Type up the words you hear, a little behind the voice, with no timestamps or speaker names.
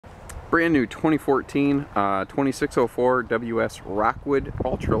Brand new 2014 2604 WS Rockwood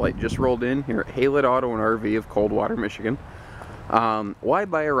Ultralite just rolled in here at Haylett Auto and RV of Coldwater, Michigan. Why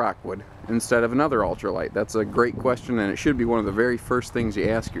buy a Rockwood instead of another Ultralite? That's a great question, and it should be one of the very first things you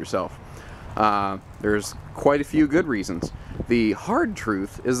ask yourself. There's quite a few good reasons. The hard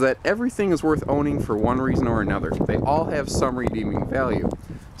truth is that everything is worth owning for one reason or another. They all have some redeeming value.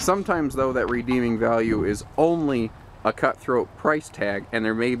 Sometimes, though, that redeeming value is only a cutthroat price tag, and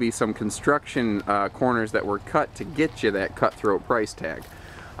there may be some construction corners that were cut to get you that cutthroat price tag.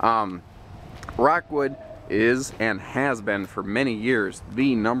 Rockwood is and has been for many years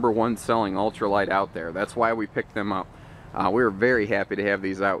the #1 selling ultralight out there. That's why we picked them up. We're very happy to have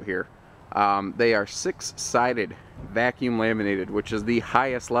these out here. They are 6-sided vacuum laminated, which is the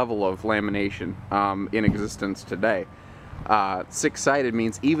highest level of lamination in existence today. 6-sided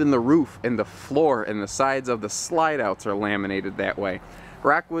means even the roof and the floor and the sides of the slide outs are laminated that way.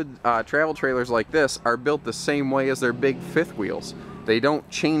 Rockwood travel trailers like this are built the same way as their big fifth wheels. They don't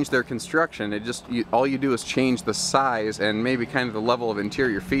change their construction. It just all you do is change the size and maybe kind of the level of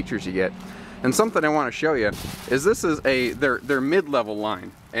interior features you get. And something I want to show you is this is their mid-level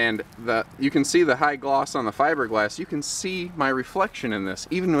line, and you can see the high gloss on the fiberglass. You can see my reflection in this,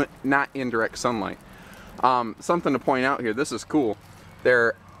 even with not in direct sunlight. Something to point out here, this is cool.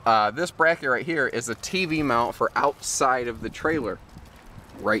 This bracket right here is a TV mount for outside of the trailer.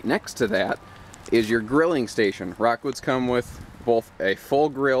 Right next to that is your grilling station. Rockwoods come with both a full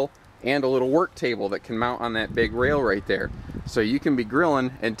grill and a little work table that can mount on that big rail right there. So you can be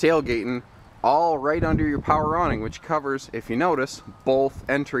grilling and tailgating all right under your power awning, which covers, if you notice, both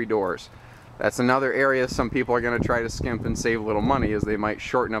entry doors. That's another area some people are going to try to skimp and save a little money, is they might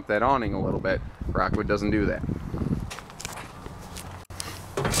shorten up that awning a little bit. Rockwood doesn't do that.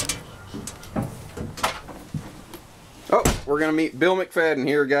 Oh, we're going to meet Bill McFadden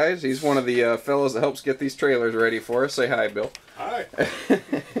here, guys. He's one of the fellows that helps get these trailers ready for us. Say hi, Bill. Hi.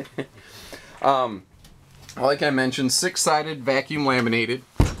 Like I mentioned, 6-sided vacuum laminated,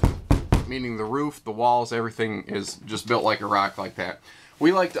 meaning the roof, the walls, everything is just built like a rock like that.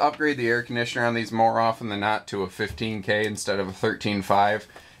 We like to upgrade the air conditioner on these more often than not to a 15K instead of a 13.5.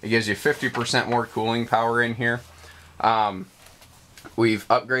 It gives you 50% more cooling power in here. We've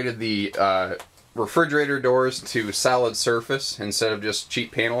upgraded the refrigerator doors to solid surface instead of just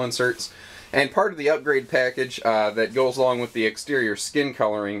cheap panel inserts. And part of the upgrade package that goes along with the exterior skin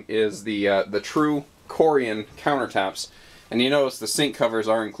coloring is the true Corian countertops. And you notice the sink covers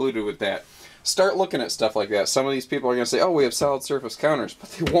are included with that. Start looking at stuff like that. Some of these people are going to say, oh, we have solid surface counters, but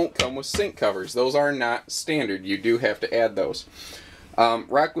they won't come with sink covers. Those are not standard. You do have to add those.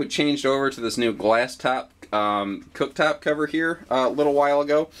 Rockwood changed over to this new glass top cooktop cover here a little while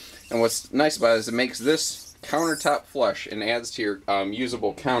ago. And what's nice about it is it makes this countertop flush and adds to your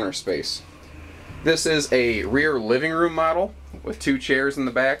usable counter space. This is a rear living room model with 2 chairs in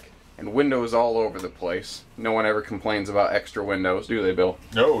the back and windows all over the place. No one ever complains about extra windows, do they, Bill?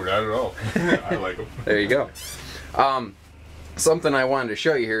 No, not at all. I like them. There you go. Something I wanted to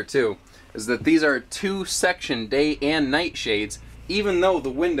show you here too is that these are 2-section day and night shades, even though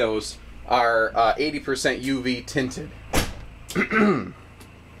the windows are 80% UV tinted.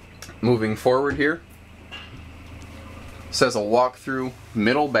 Moving forward here, it says a walk-through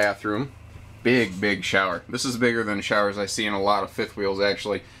middle bathroom. Big shower. This is bigger than showers I see in a lot of fifth wheels,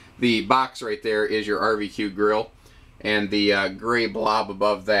 actually. The box right there is your RVQ grill, and the gray blob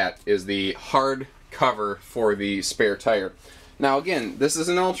above that is the hard cover for the spare tire. Now again, this is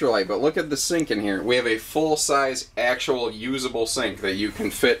an ultralight, but look at the sink in here. We have a full-size actual usable sink that you can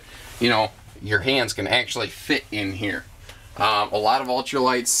fit, you know, your hands can actually fit in here. A lot of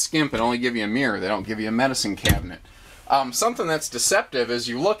ultralights skimp and only give you a mirror. They don't give you a medicine cabinet. Something that's deceptive is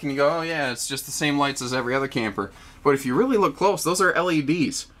you look and you go, oh yeah, it's just the same lights as every other camper. But if you really look close, those are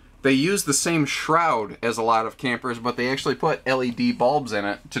LEDs. They use the same shroud as a lot of campers, but they actually put LED bulbs in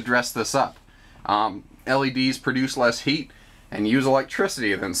it to dress this up. LEDs produce less heat and use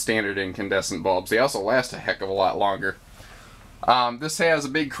electricity than standard incandescent bulbs. They also last a heck of a lot longer. This has a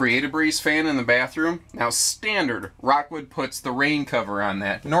big Create-A-Breeze fan in the bathroom. Now standard, Rockwood puts the rain cover on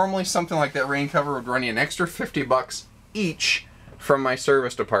that. Normally something like that rain cover would run you an extra 50 bucks each from my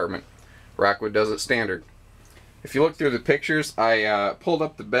service department. Rockwood does it standard. If you look through the pictures, I pulled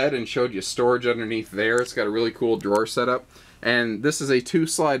up the bed and showed you storage underneath there. It's got a really cool drawer setup. And this is a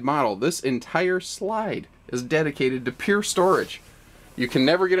 2-slide model. This entire slide is dedicated to pure storage. You can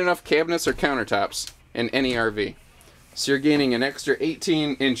never get enough cabinets or countertops in any RV. So you're gaining an extra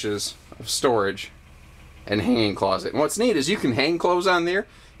 18 inches of storage and hanging closet. And what's neat is you can hang clothes on there,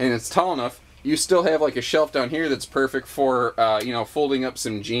 and it's tall enough you still have like a shelf down here that's perfect for, you know, folding up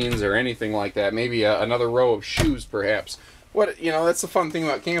some jeans or anything like that. Maybe another row of shoes, perhaps. What, you know, that's the fun thing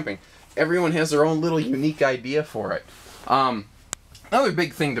about camping. Everyone has their own little unique idea for it. Another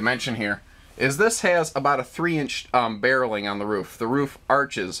big thing to mention here is this has about a 3-inch barreling on the roof. The roof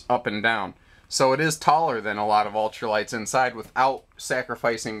arches up and down. So it is taller than a lot of ultralights inside without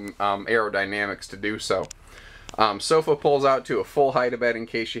sacrificing aerodynamics to do so. Sofa pulls out to a full height of bed in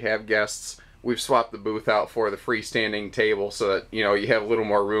case you have guests. We've swapped the booth out for the freestanding table so that, you know, you have a little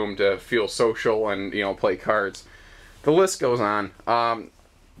more room to feel social and, you know, play cards. The list goes on.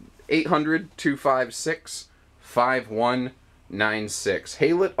 800-256-5196.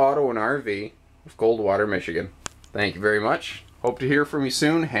 Haylett Auto and RV of Coldwater, Michigan. Thank you very much. Hope to hear from you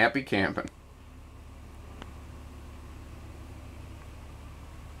soon. Happy camping.